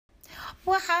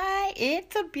Well, hi,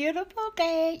 it's a beautiful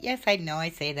day. Yes, I know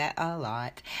I say that a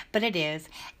lot, but it is.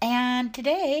 And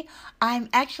today I'm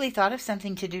actually thought of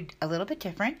something to do a little bit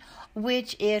different,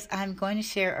 which is I'm going to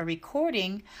share a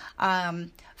recording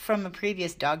from a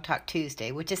previous Dog Talk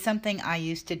Tuesday, which is something I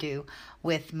used to do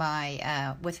with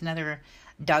with another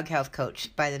dog health coach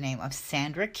by the name of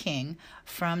Sandra King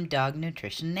from Dog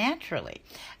Nutrition Naturally.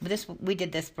 We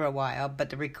did this for a while, but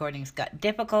the recordings got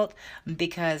difficult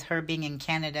because her being in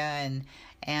Canada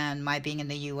and my being in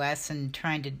the U.S. and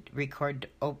trying to record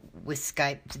with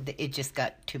Skype, it just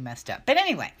got too messed up. But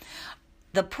anyway,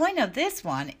 the point of this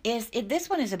one is this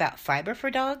one is about fiber for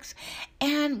dogs,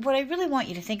 and what I really want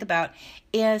you to think about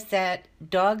is that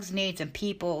dogs' needs and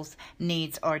people's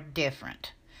needs are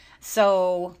different.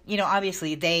 So,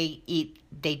 obviously they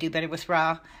do better with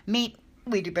raw meat.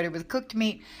 We do better with cooked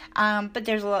meat. But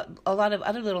there's a lot of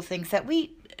other little things that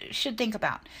we should think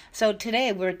about. So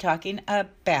today we're talking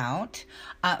about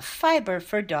fiber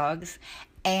for dogs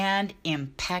and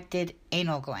impacted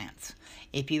anal glands.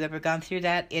 If you've ever gone through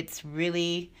that, it's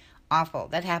really awful.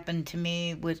 That happened to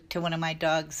me to one of my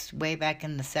dogs way back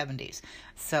in the 70s.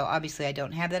 So obviously I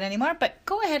don't have that anymore, but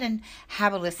go ahead and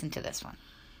have a listen to this one.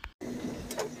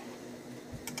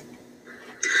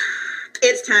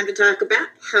 It's time to talk about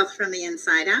health from the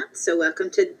inside out. So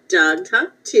welcome to Dog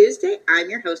Talk Tuesday.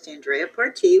 I'm your host, Andrea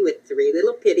Partee with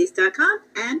ThreeLittlePitties.com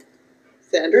and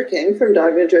Sandra King from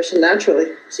Dog Nutrition Naturally.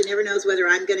 She never knows whether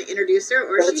I'm going to introduce her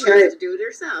or That's she right. has to do it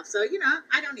herself. So,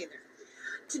 I don't either.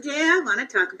 Today I want to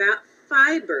talk about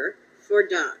fiber for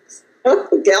dogs. Oh,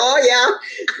 yeah.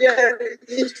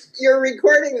 You're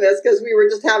recording this because we were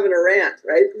just having a rant,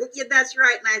 right? Yeah, that's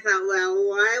right. And I thought, well,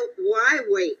 why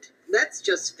wait? Let's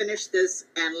just finish this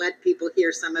and let people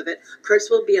hear some of it. Of course,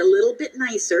 we'll be a little bit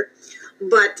nicer,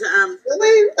 but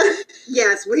Really?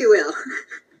 yes, we will.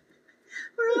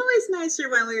 We're always nicer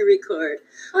when we record.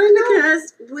 I know.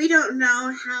 Because we don't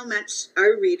know how much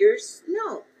our readers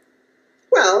know.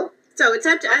 Well, so it's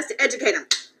up to us to educate them.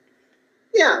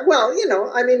 Yeah, well,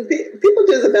 people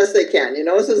do the best they can.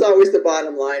 This is always the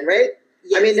bottom line, right?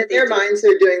 Yes, in their minds,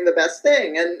 they're doing the best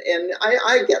thing, and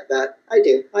I get that. I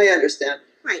do. I understand.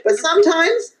 Right. But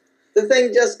sometimes the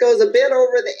thing just goes a bit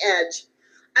over the edge.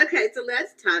 Okay, so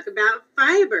let's talk about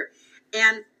fiber.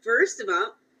 And first of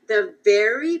all, the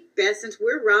very best, since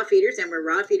we're raw feeders, and we're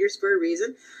raw feeders for a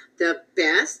reason, the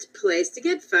best place to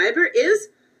get fiber is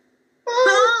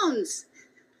bones.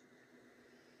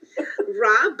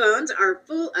 Raw bones are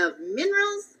full of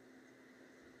minerals,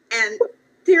 and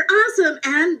they're awesome,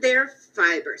 and they're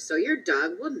fiber, so your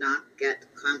dog will not get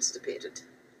constipated.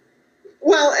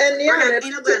 Well, and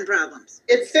anal gland problems.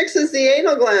 It fixes the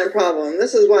anal gland problem.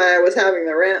 This is why I was having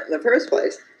the rant in the first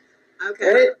place.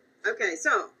 Okay. Right? Okay,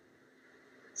 so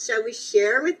shall we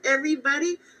share with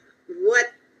everybody what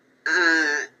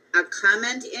a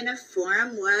comment in a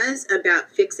forum was about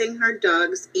fixing her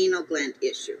dog's anal gland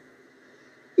issue?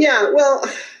 Yeah, well,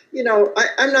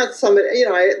 I'm not somebody,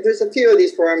 there's a few of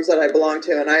these forums that I belong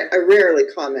to, and I rarely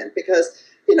comment because,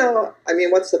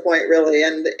 what's the point really?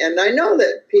 And I know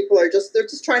that people they're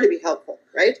just trying to be helpful,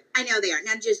 right? I know they are.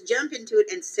 Now just jump into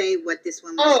it and say what this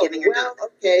woman was giving her dog.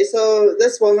 Okay, so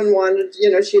this woman wanted,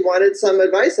 she wanted some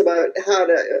advice about how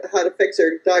to fix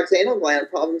her dog's anal gland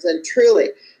problems, and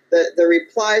truly, the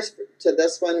replies to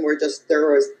this one were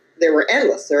they were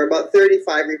endless. There were about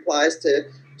 35 replies to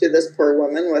this poor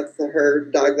woman with her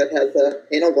dog that had the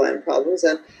anal gland problems,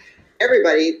 and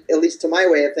everybody, at least to my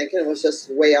way of thinking, was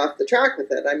just way off the track with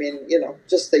it.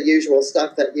 Just the usual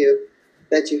stuff that you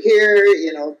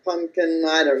hear, pumpkin,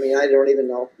 I don't even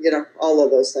know, all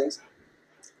of those things.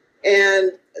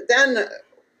 And then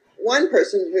one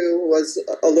person who was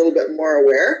a little bit more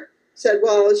aware said,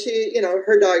 well, she,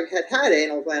 her dog had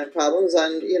anal gland problems,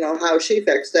 and, how she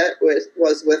fixed it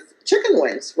was with chicken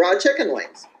wings, raw chicken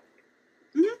wings.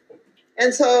 Mm-hmm.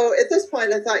 And so at this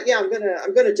point, I thought, yeah, I'm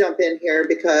gonna jump in here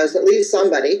because at least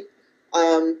somebody,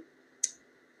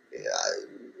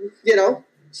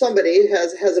 somebody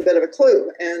has a bit of a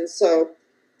clue. And so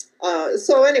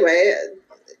anyway,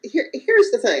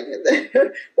 here's the thing.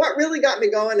 What really got me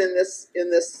going in this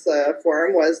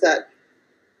forum was that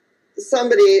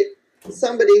somebody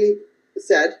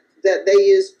said that they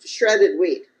used shredded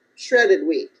wheat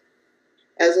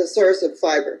as a source of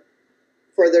fiber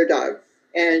for their dog.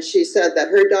 And she said that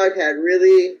her dog had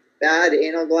really bad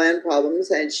anal gland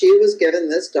problems, and she was giving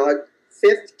this dog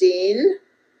 15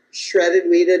 shredded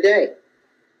wheat a day.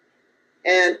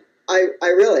 And I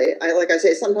really, like I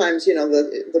say, sometimes,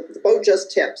 the boat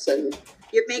just tips, and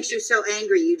it makes you so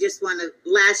angry. You just want to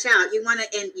lash out. You want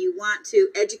to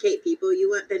educate people. You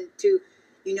want them to,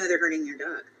 they're hurting your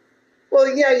dog. Well,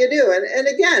 yeah, you do, and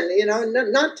again,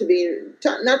 not to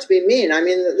be mean. I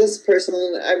mean, this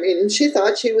person. I mean, she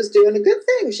thought she was doing a good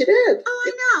thing. She did. Oh,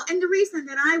 I know. And the reason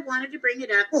that I wanted to bring it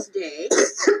up today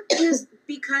is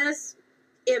because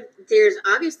if there's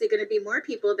obviously going to be more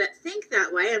people that think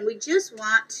that way, and we just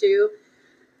want to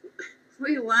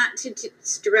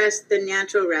stress the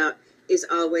natural route is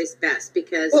always best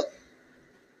because. Well,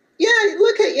 yeah,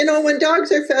 look at, when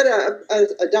dogs are fed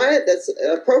a diet that's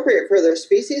appropriate for their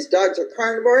species, dogs are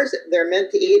carnivores. They're meant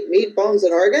to eat meat, bones,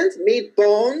 and organs. Meat,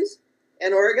 bones,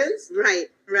 and organs. Right.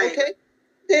 Okay?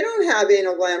 They don't have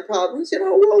anal gland problems.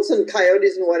 Wolves and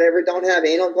coyotes and whatever don't have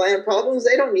anal gland problems.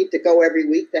 They don't need to go every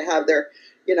week to have their,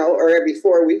 or every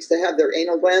 4 weeks to have their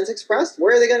anal glands expressed.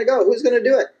 Where are they going to go? Who's going to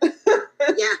do it?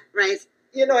 Yeah, right.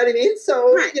 You know what I mean?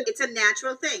 So right. It's a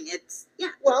natural thing.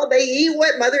 Well, they eat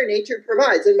what Mother Nature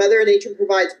provides, and Mother Nature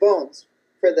provides bones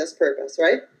for this purpose,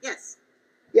 right? Yes.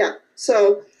 Yeah.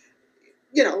 So,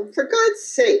 for God's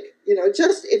sake,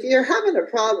 just if you're having a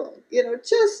problem,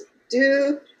 just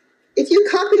do. If you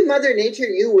copy Mother Nature,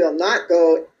 you will not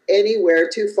go anywhere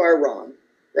too far wrong,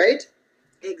 right?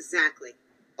 Exactly.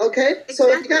 Okay. Exactly. So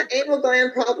if you got anal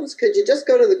gland problems, could you just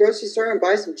go to the grocery store and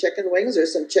buy some chicken wings or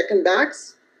some chicken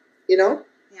backs? Yeah.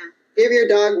 Give your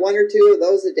dog 1 or 2 of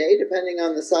those a day, depending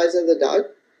on the size of the dog.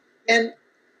 And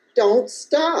don't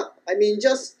stop. I mean,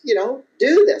 just,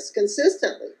 do this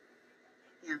consistently.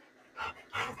 Yeah.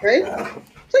 Right?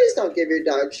 Please don't give your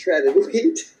dog shredded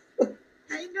wheat.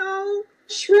 I know.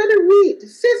 Shredded wheat.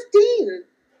 15.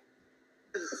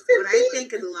 When I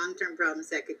think of the long-term problems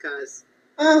that could cause.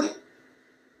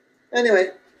 Anyway.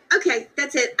 Okay,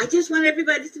 that's it. I just want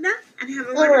everybody to know and have a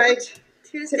All wonderful right.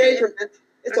 Tuesday. Today's rant.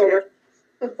 It's over.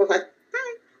 Bye.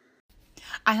 Bye.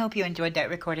 I hope you enjoyed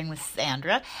that recording with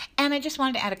Sandra. And I just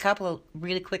wanted to add a couple of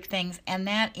really quick things, and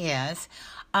that is,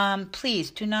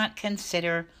 please do not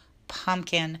consider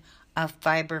pumpkin a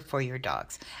fiber for your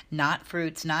dogs. Not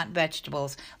fruits, not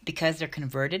vegetables, because they're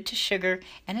converted to sugar,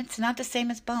 and it's not the same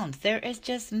as bones. There is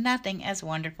just nothing as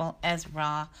wonderful as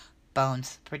raw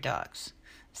bones for dogs.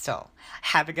 So,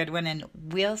 have a good one, and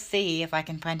we'll see if I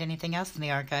can find anything else in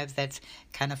the archives that's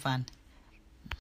kind of fun.